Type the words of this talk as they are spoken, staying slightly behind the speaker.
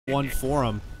one for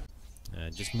him.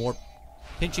 Just more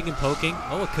pinching and poking.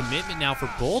 Oh, a commitment now for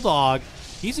Bulldog.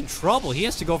 He's in trouble. He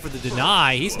has to go for the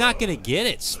deny. He's not going to get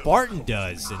it. Spartan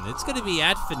does, and it's going to be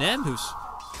at Finem who's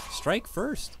strike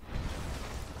first.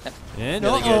 And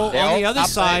really on good. the other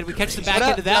side, we catch the back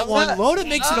end of that one. Loda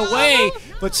makes it away,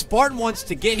 but Spartan wants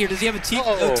to get here. Does he have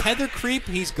a tether creep?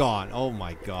 He's gone. Oh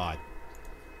my god.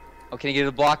 Oh, can he get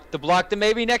a block? The block to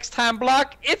maybe next time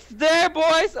block. It's there,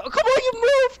 boys. Oh, come on, you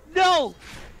moved. No.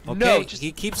 Okay, no,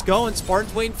 he keeps going.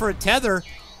 Spartan's waiting for a tether.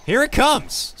 Here it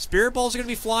comes. Spirit Balls are going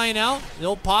to be flying out.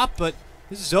 They'll pop, but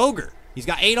this is Ogre. He's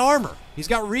got 8 armor. He's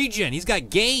got regen. He's got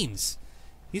gains.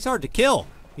 He's hard to kill.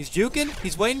 He's juking.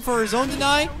 He's waiting for his own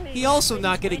deny. He also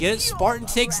not going to get it. Spartan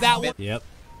takes that one. Yep.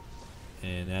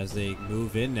 And as they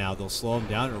move in now, they'll slow him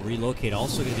down and relocate.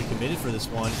 Also going to be committed for this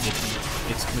one.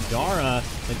 It's Madara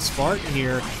and Spartan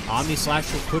here. Omni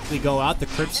Slash will quickly go out. The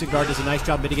Crimson Guard does a nice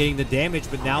job mitigating the damage,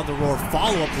 but now the Roar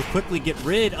follow-up will quickly get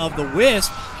rid of the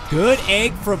Wisp. Good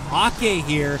egg from Ake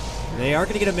here. They are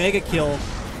going to get a mega kill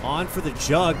on for the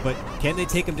Jug, but can they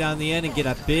take him down in the end and get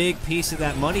a big piece of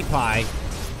that money pie?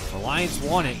 Alliance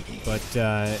won it, but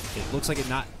it looks like it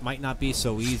might not be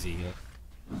so easy.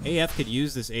 AF could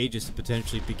use this Aegis to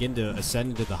potentially begin to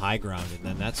ascend into the high ground, and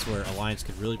then that's where Alliance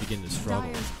could really begin to struggle.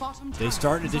 They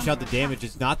start to dish out the damage.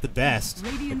 It's not the best.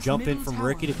 A jump in from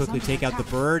Ricky to quickly take out the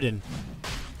bird, and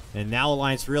now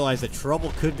Alliance realize that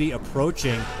trouble could be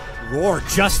approaching. Roar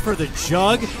just for the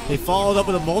Jug. They followed up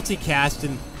with a multicast,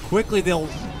 and quickly they'll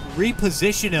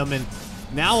reposition him, and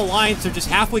now Alliance are just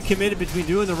halfway committed between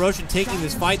doing the Rosh and taking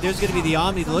this fight. There's going to be the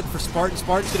Omni to look for Spartan.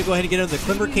 Spartan's going to go ahead and get under the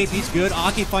Climber Cape. He's good.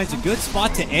 Aki finds a good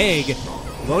spot to egg.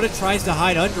 Loda tries to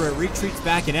hide under it, retreats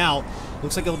back and out.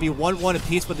 Looks like it'll be 1-1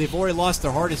 apiece, but they've already lost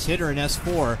their hardest hitter in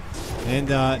S4. And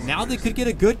now they could get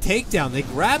a good takedown. They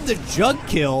grab the Jug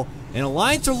kill, and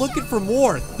Alliance are looking for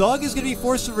more. Thug is going to be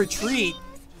forced to retreat.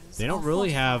 They don't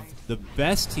really have the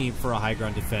best team for a high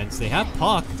ground defense. They have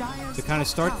Puck to kind of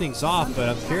start things off, but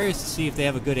I'm curious to see if they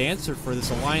have a good answer for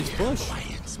this Alliance push.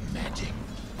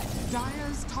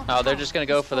 Oh, they're just going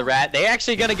to go for the rat. They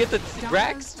actually going to get the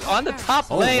Rex on the top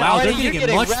lane. Oh, wow, they're going to get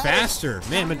much faster.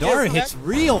 Man, Madara hits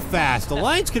real fast.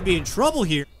 Alliance could be in trouble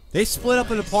here. They split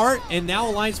up and apart, and now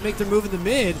Alliance make their move in the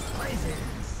mid.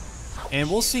 And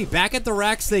we'll see. Back at the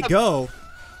racks they go.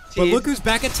 But look who's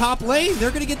back at top lane. They're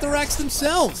going to get the racks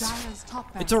themselves.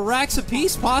 It's a racks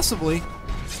apiece, possibly.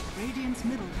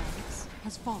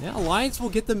 Yeah, Alliance will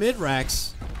get the mid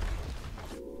racks.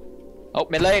 Oh,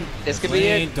 mid lane. This could be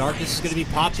it. Darkness is going to be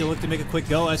popped. He'll look to make a quick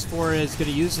go. S4 is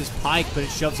going to use his pike, but it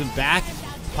shoves him back.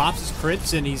 Pops his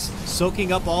Crimson. He's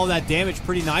soaking up all that damage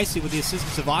pretty nicely with the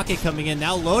assistance of Ake coming in.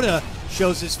 Now Loda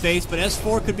shows his face, but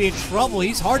S4 could be in trouble.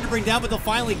 He's hard to bring down, but they'll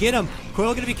finally get him.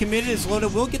 Coil going to be committed as Loda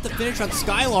will get the finish on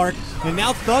Skylark, and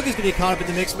now Thug is going to be caught up in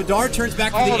the mix. Madara turns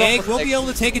back for the egg. Will be able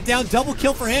to take it down. Double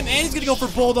kill for him, and he's going to go for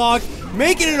Bulldog,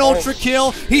 making an ultra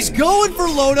kill. He's going for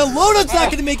Loda. Loda's not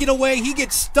going to make it away. He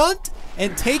gets stunned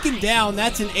and taken down.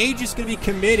 That's an Aegis going to be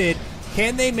committed.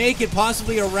 Can they make it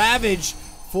possibly a Ravage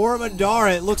for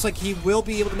Madara? It looks like he will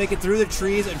be able to make it through the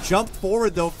trees and jump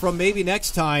forward, though, from maybe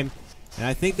next time. And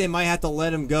I think they might have to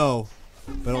let him go.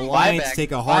 But Alliance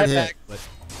take a hard hit. But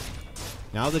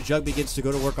now the Jug begins to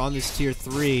go to work on this tier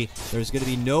 3. There's going to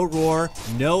be no Roar,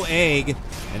 no egg.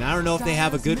 And I don't know if they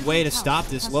have a good way to stop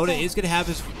this. Loda is going to have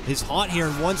his haunt here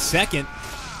in 1 second.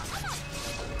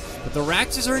 But the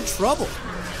Raxes are in trouble.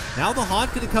 Now the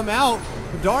haunt going to come out.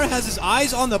 Madara has his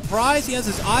eyes on the prize. He has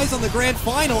his eyes on the grand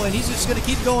final, and he's just going to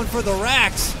keep going for the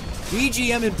Rax.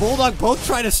 BGM and Bulldog both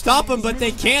try to stop him, but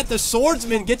they can't. The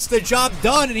Swordsman gets the job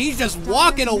done, and he's just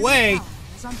walking away.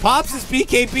 Pops his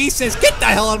BKB, says, "Get the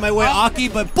hell out of my way, Aki,"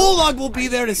 but Bulldog will be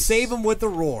there to save him with the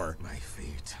Roar.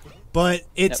 But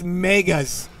it's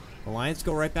Megas. Alliance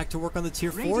go right back to work on the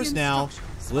tier 4s now.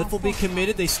 Lith will be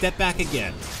committed. They step back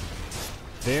again.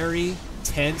 Very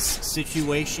tense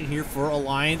situation here for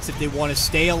Alliance. If they want to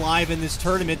stay alive in this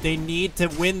tournament, they need to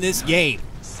win this game.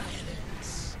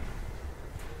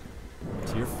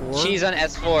 Tier 4. She's on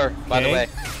S4, by the way.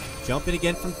 Jumping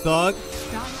again from Thug.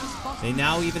 They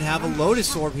now even have a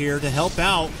Lotus Orb here to help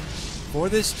out for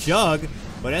this Jug,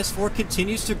 but S4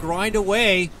 continues to grind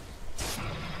away.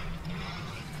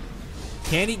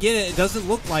 Can he get it? It doesn't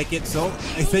look like it, so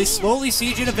if they slowly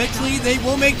siege it, eventually they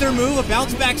will make their move, a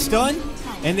bounce back stun,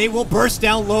 and they will burst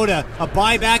down Loda. A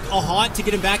buyback, a haunt to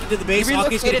get him back into the base.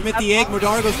 Ake's going to commit the egg.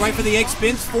 Madara goes right for the egg,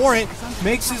 spins for it,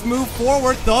 makes his move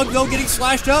forward. Thug, though, getting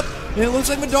slashed up. And it looks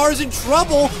like Madara's in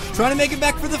trouble, trying to make it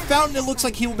back for the fountain. It looks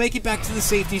like he will make it back to the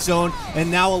safety zone. And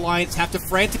now Alliance have to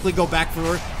frantically go back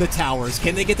for the towers.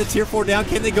 Can they get the tier 4 down?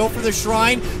 Can they go for the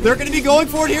shrine? They're going to be going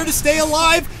for it here to stay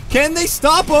alive. Can they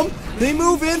stop him? They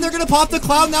move in. They're going to pop the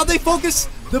cloud. Now they focus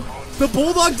the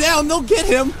Bulldog down. They'll get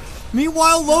him.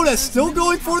 Meanwhile, Loda still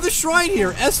going for the shrine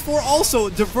here. S4 also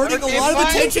diverting a lot of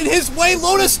attention his way.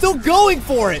 Loda's still going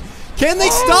for it. Can they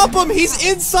stop him? He's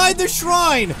inside the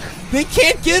shrine. They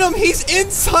can't get him. He's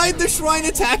inside the shrine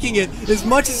attacking it as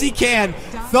much as he can.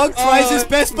 Thug tries his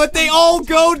best, but they all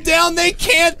go down. They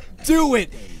can't do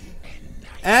it.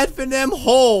 Advenem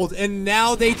hold, and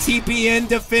now they TP in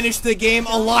to finish the game.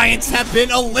 Alliance have been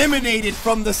eliminated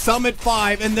from the Summit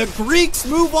 5, and the Greeks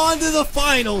move on to the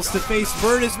finals to face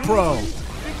Virtus Pro.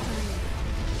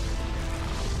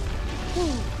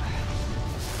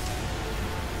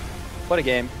 What a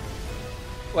game.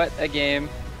 What a game.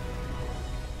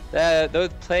 Those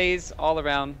plays all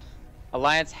around.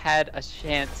 Alliance had a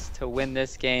chance to win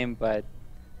this game, but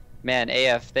man,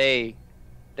 AF, they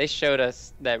showed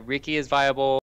us that Riki is viable.